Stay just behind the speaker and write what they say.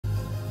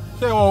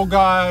Hello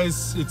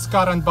guys, it's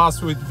Current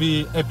Bass with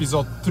V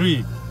episode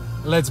 3.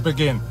 Let's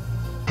begin.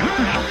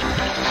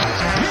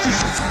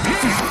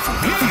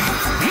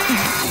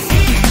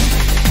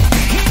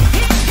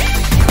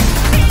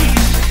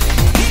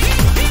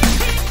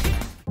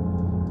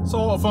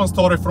 So a fun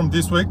story from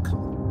this week.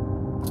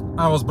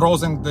 I was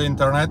browsing the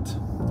internet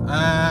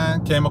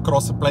and came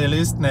across a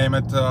playlist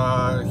named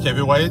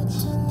Heavyweight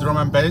Drum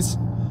and Bass,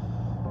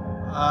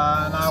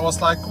 and I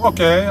was like,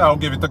 okay, I'll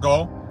give it a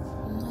go.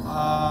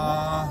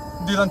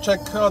 Didn't check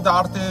the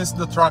artists,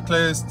 the track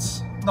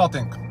lists,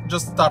 nothing,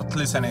 just start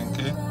listening.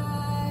 Okay?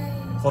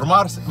 For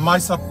my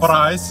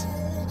surprise,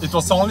 it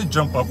was only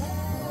jump up,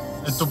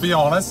 and to be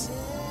honest,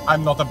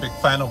 I'm not a big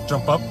fan of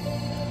jump up.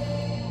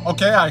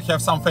 Okay, I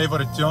have some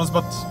favorite tunes,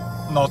 but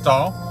not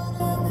all.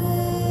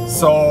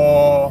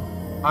 So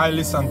I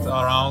listened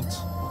around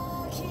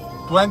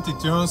 20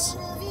 tunes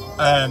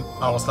and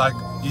I was like,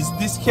 is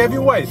this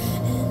heavyweight?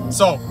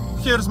 So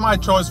here's my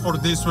choice for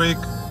this week.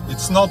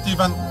 It's not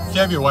even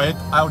heavyweight,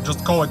 I'll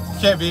just call it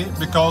heavy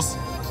because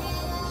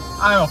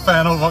I'm a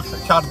fan of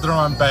hard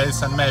drum and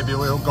bass, and maybe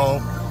we'll go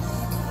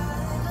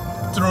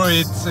through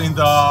it in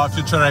the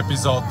future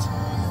episode.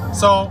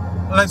 So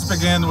let's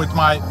begin with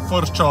my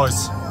first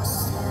choice.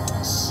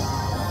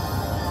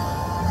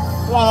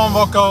 One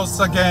vocals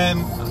again,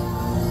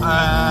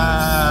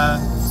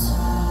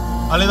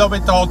 a little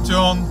bit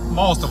auto-tune,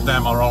 most of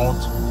them are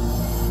old.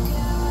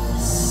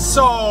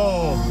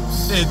 So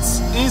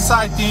it's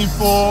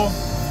InsideInfo,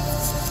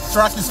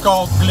 track is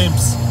called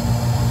Glimpse.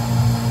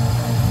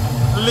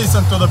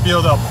 Listen to the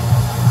build-up.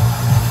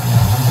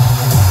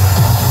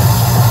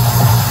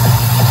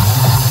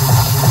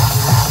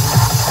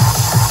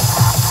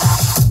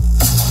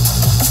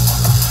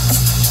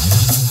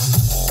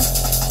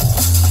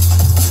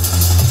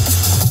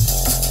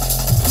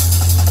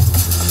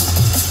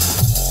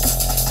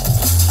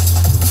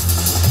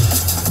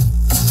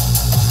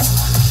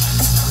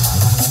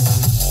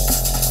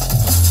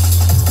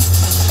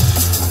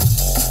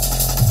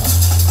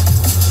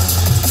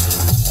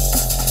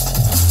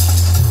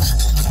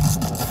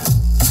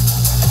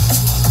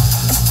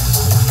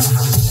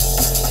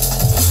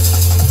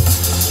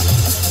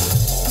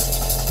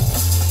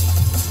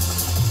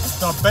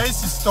 The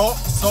bass is so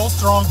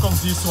strong on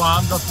this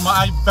one that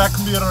my back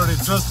mirror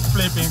is just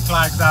flipping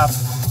like that.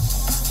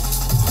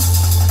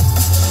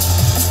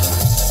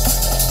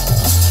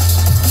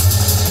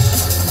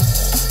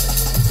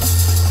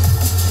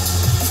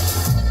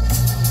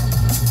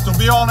 To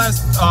be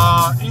honest,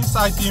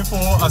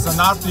 InsideInfo as an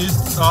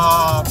artist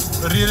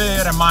really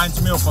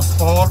reminds me of a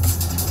sport.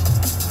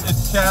 It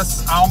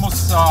has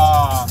almost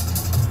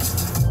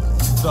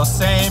the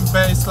same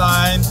bass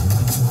line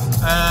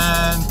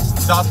and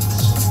that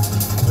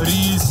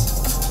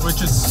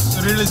which is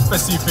really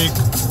specific.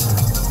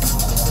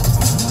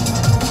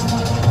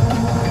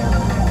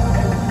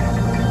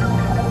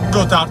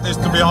 Good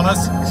artist, to be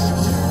honest.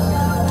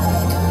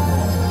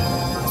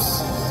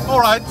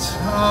 Alright,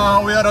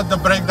 we are at the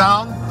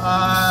breakdown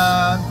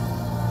and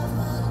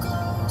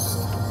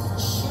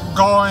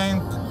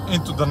going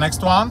into the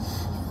next one.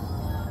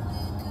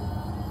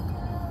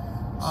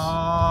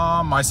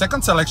 My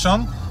second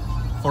selection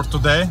for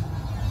today,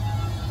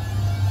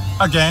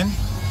 again,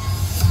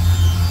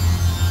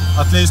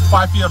 at least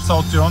 5 years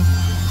old tune.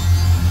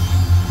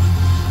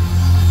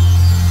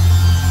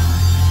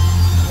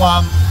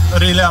 One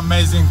really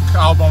amazing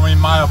album in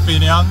my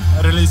opinion,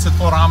 released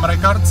for Am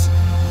Records.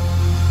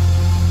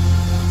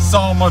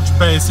 So much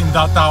bass in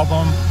that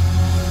album.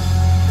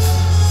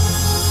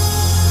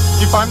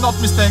 If I'm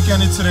not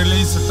mistaken, it's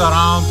released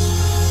around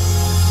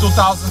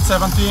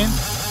 2017.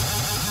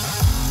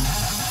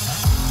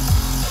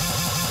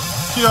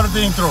 Hear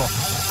the intro.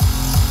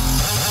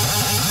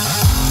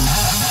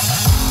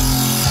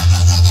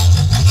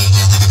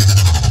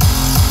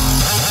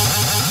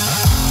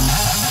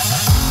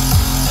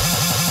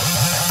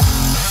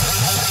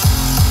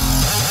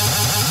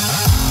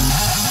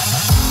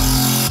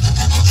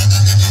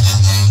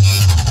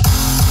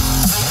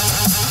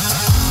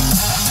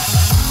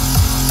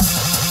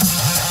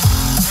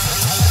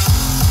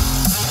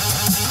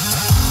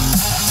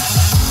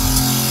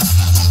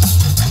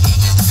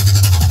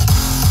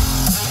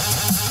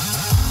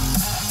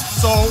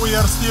 So we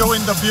are still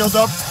in the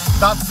build-up.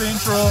 That's the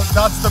intro,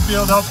 that's the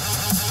build-up.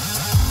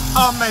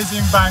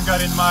 Amazing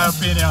banger in my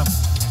opinion.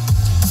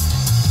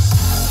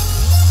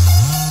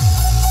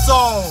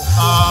 So,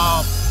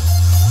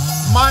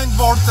 Mind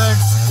Vortex,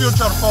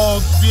 Future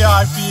Code,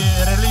 VIP,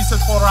 released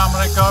for Am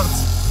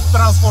Records,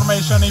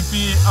 Transformation EP,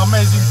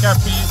 Amazing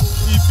Happy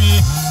EP.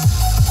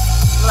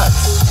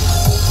 Let's.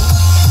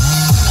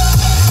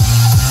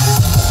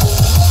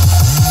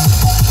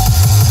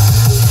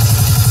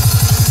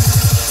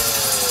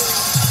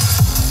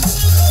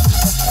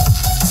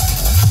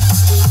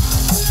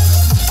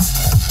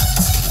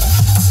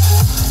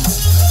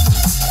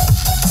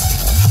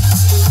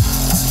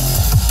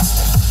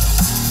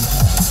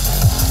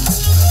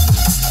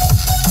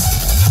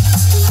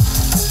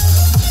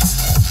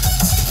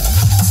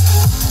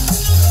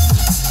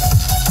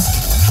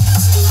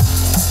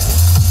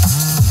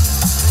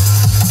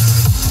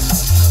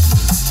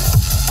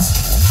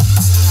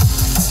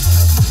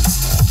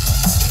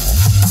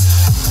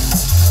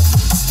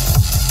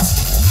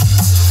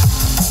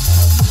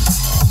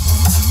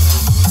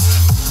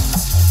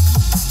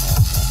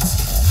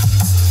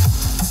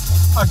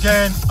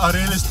 Again, a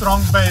really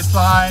strong bass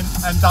line,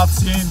 and that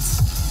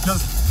synth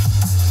just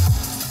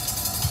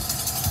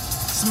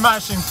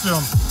smashing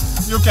tune.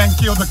 You can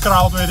kill the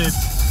crowd with it.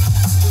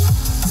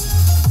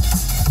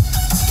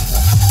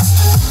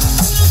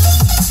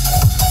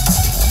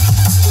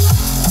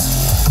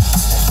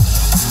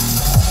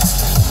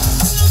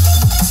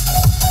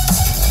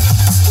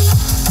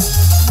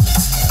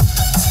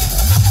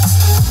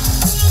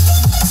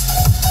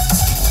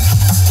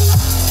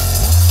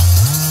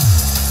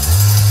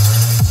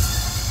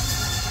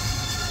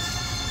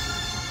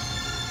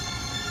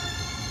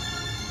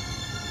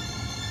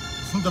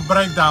 The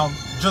breakdown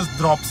just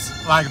drops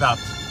like that.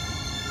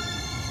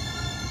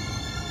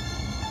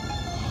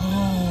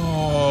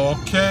 Oh,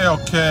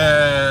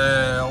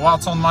 okay.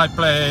 What's on my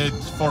plate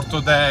for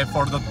today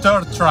for the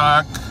third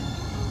track?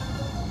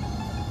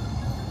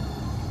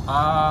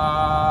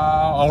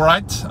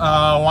 Alright,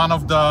 one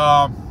of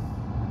the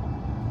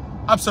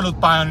absolute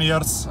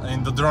pioneers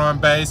in the drum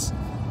and bass.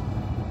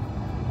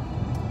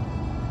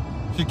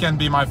 He can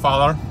be my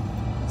father.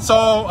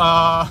 So,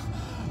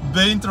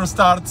 the intro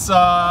starts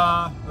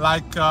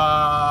like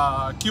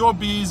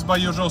QOBs by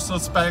Usual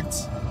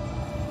Suspects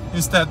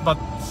instead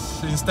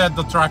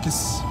the track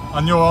is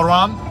a newer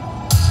one.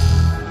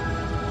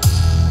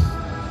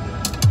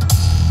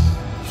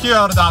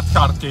 Hear that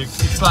hard kick,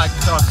 it's like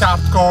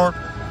hardcore.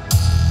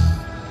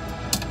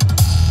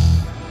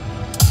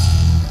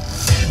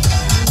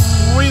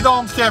 We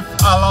don't have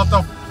a lot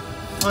of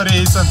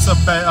reeds and sub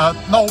bass.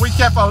 No, we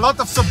have a lot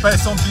of sub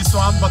bass on this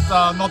one, but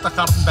not a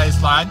hard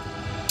bass line.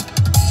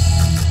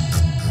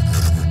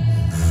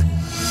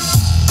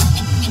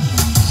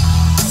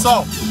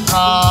 So,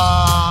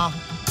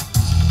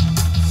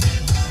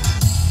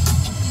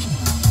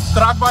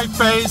 track by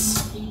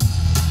Phace,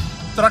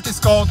 track is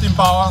called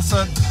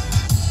Imbalanced,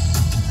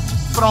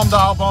 from the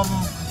album.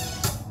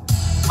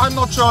 I'm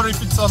not sure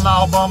if it's an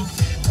album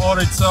or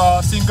it's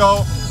a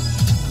single,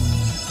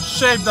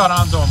 Shaped at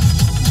Random,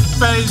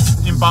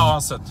 Phace,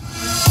 Imbalanced.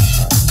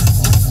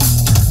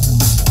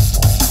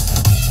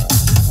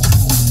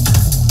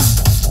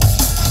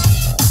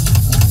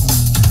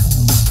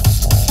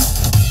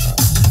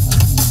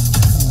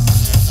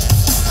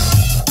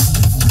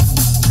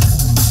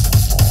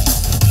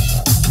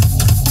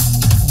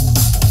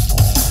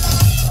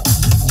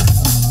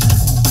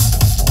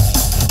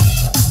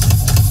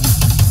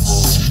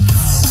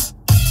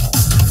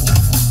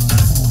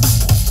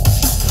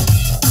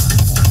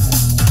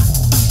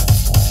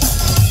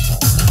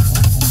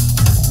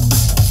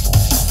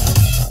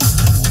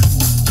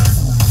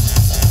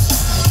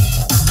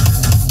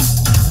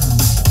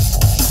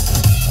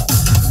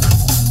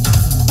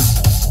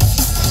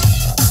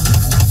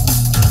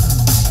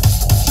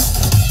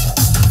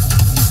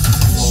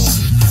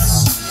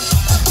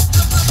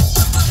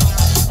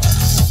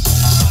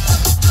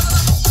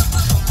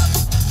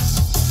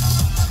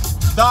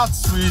 That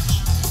switch,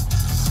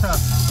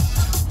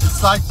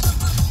 it's like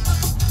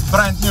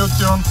brand new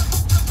tune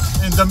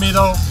in the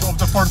middle of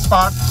the first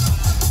part.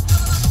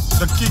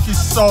 The kick is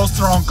so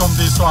strong on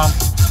this one.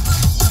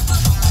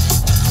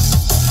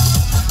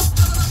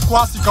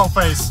 Classical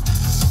Phace.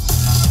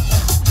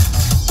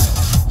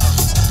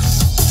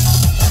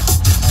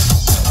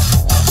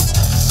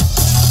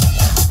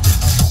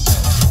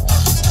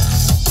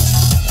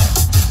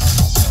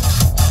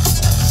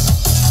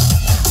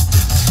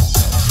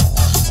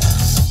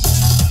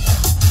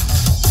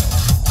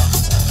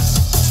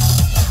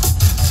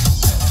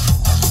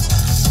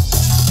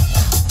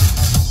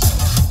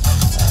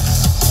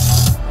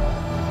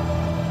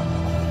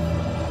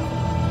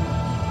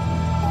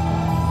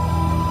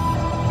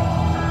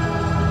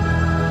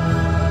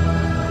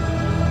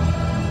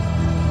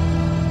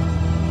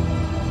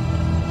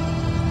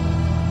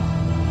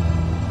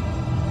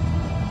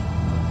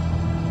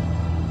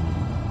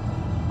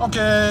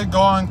 Okay,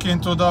 going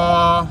into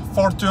the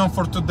fourth tune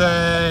for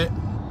today.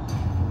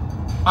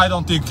 I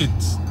don't think it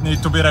needs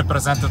to be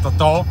represented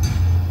at all.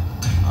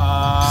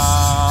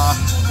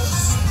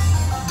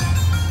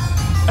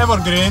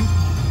 Evergreen.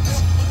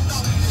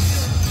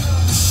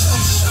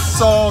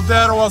 So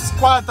there was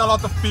quite a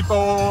lot of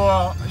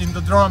people in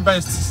the drum and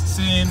bass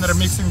scene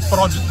remixing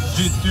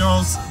Prodigy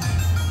tunes.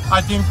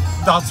 I think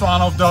that's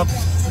one of the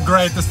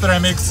greatest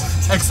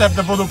remix, except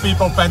the Voodoo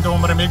People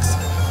Pendulum remix.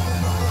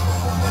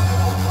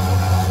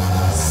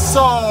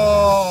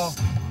 So,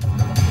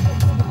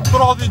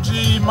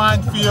 Prodigy,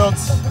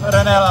 Mindfields,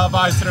 René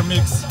LaVice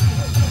remix.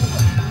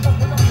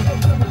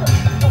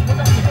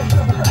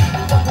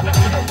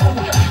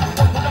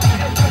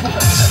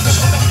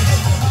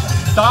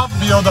 Tough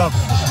build up.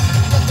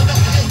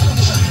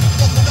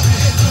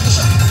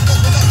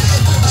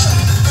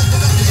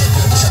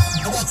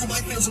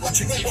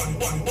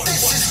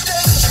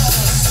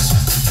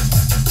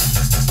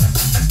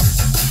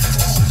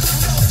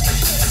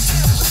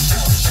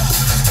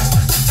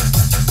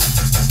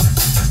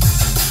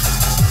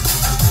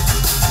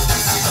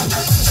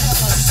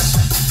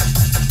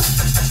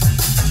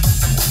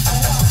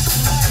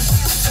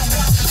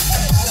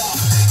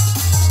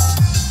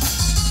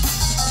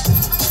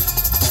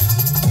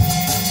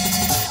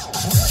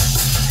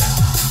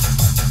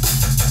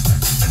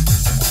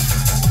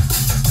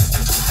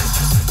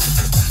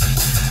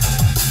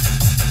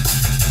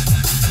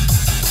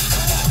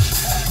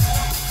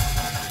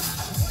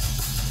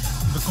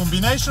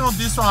 combination of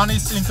this one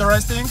is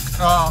interesting.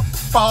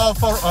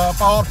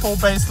 Powerful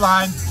bass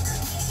line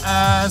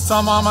and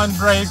some and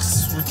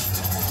breaks, which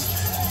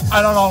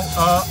I don't know,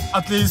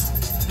 at least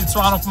it's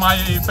one of my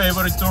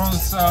favorite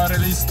tunes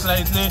released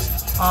lately.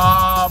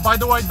 By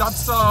the way,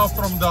 that's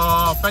from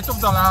the Fate of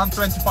the Land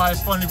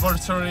 25th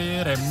anniversary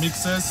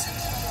remixes.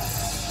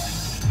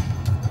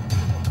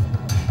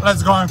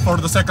 Let's go in for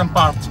the second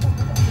part.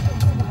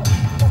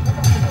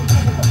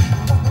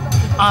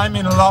 I'm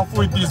in love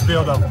with this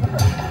build-up.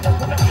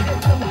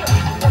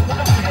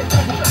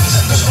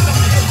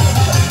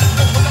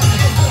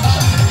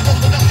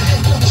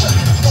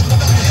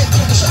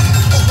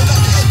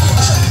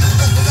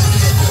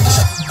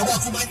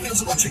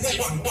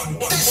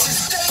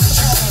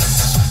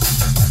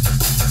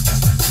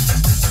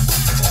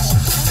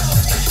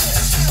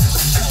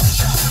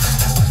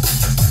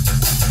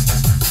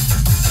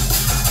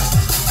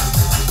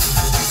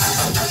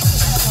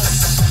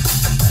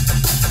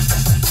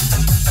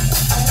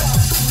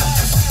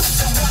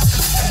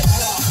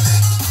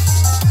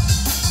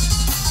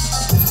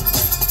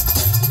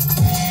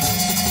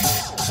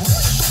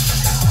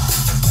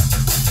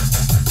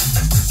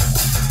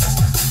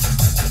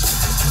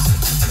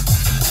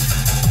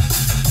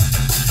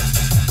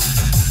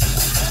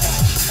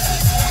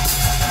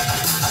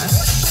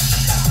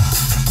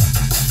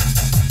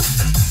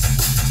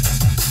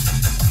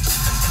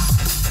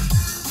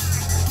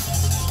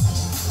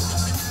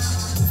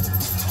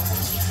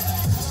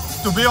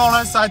 To be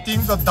honest, I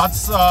think that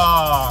that's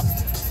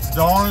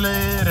the only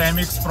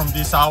remix from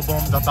this album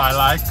that I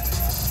like.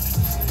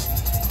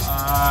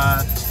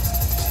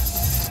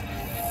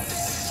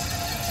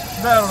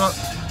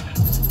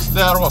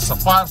 There was a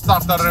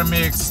Firestarter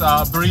remix,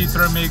 Breathe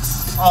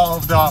remix, all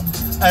of the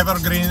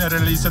Evergreen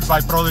released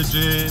by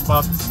Prodigy,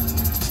 but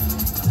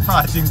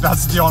I think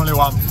that's the only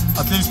one,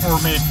 at least for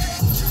me.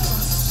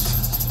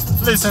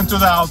 Listen to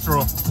the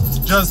outro,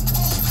 just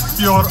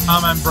pure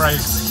amen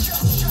breaks.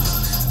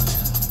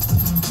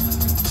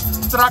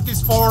 The track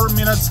is 4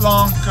 minutes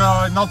long,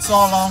 not so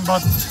long,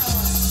 but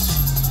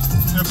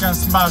you can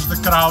smash the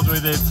crowd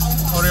with it,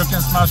 or you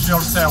can smash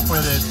yourself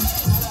with it.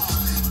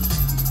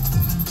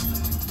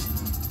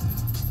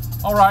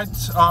 Alright,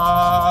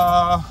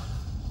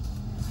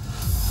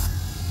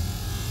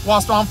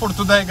 last one for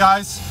today,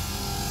 guys,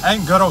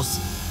 and girls,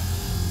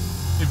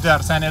 if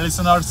there's any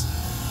listeners.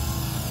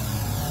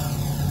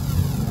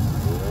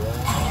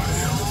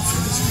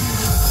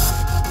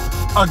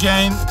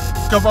 Again,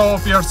 couple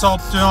of years old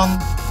tune.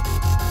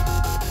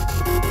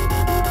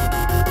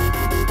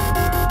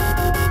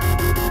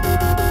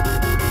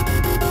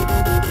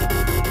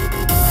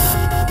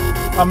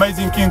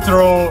 Amazing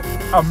intro,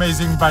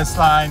 amazing bass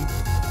line.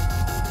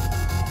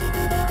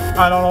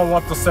 I don't know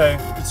what to say.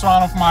 It's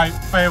one of my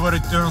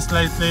favorite tunes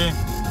lately,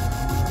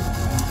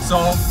 so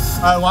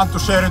I want to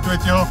share it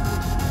with you.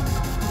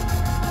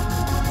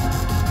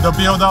 The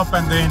build up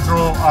and the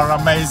intro are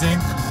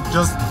amazing.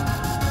 Just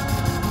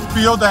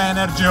feel the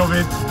energy of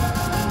it.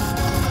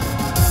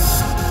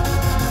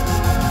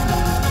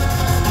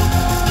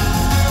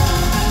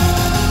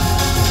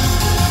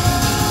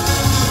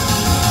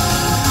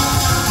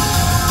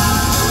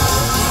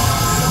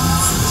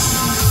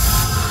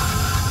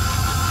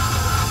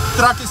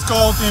 The track is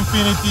called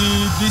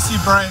Infinity, DC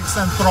Breaks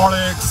and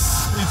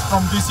Prolix. It's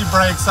from DC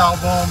Breaks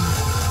album,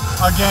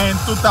 again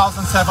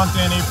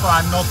 2017 if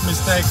I'm not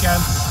mistaken.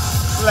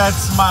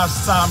 Let's smash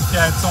some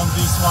heads on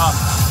this one.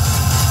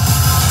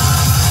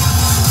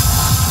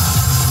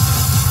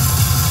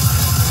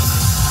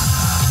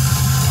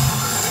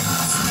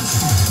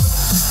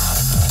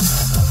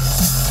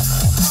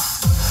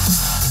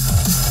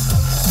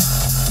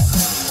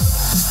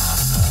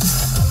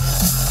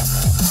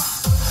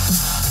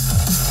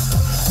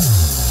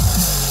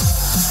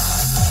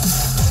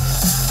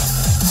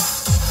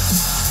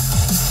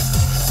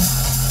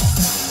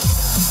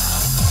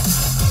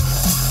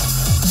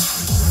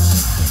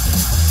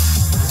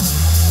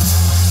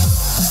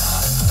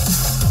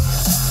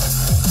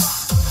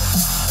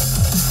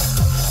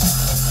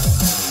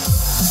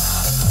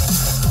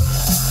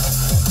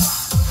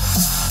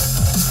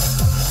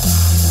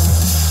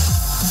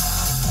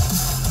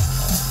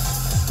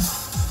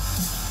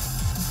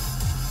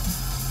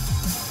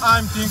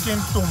 I'm thinking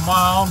to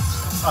mount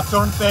a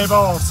turntable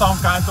or some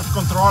kind of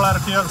controller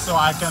here so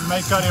I can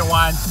make a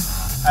rewind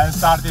and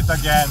start it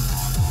again.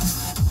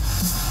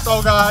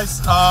 So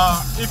guys,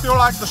 if you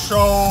like the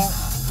show,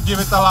 give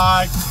it a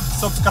like,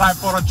 subscribe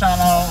for a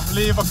channel,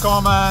 leave a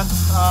comment,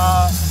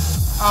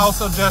 all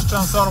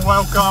suggestions are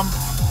welcome.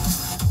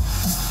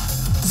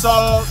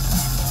 So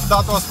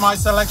that was my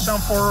selection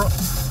for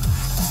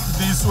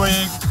this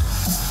week.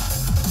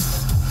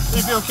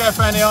 If you have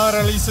any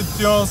unreleased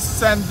tunes,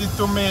 send it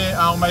to me,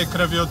 I'll make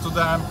review to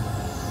them.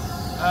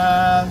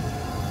 And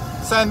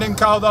sending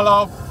out the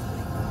love.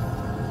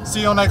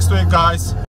 See you next week, guys.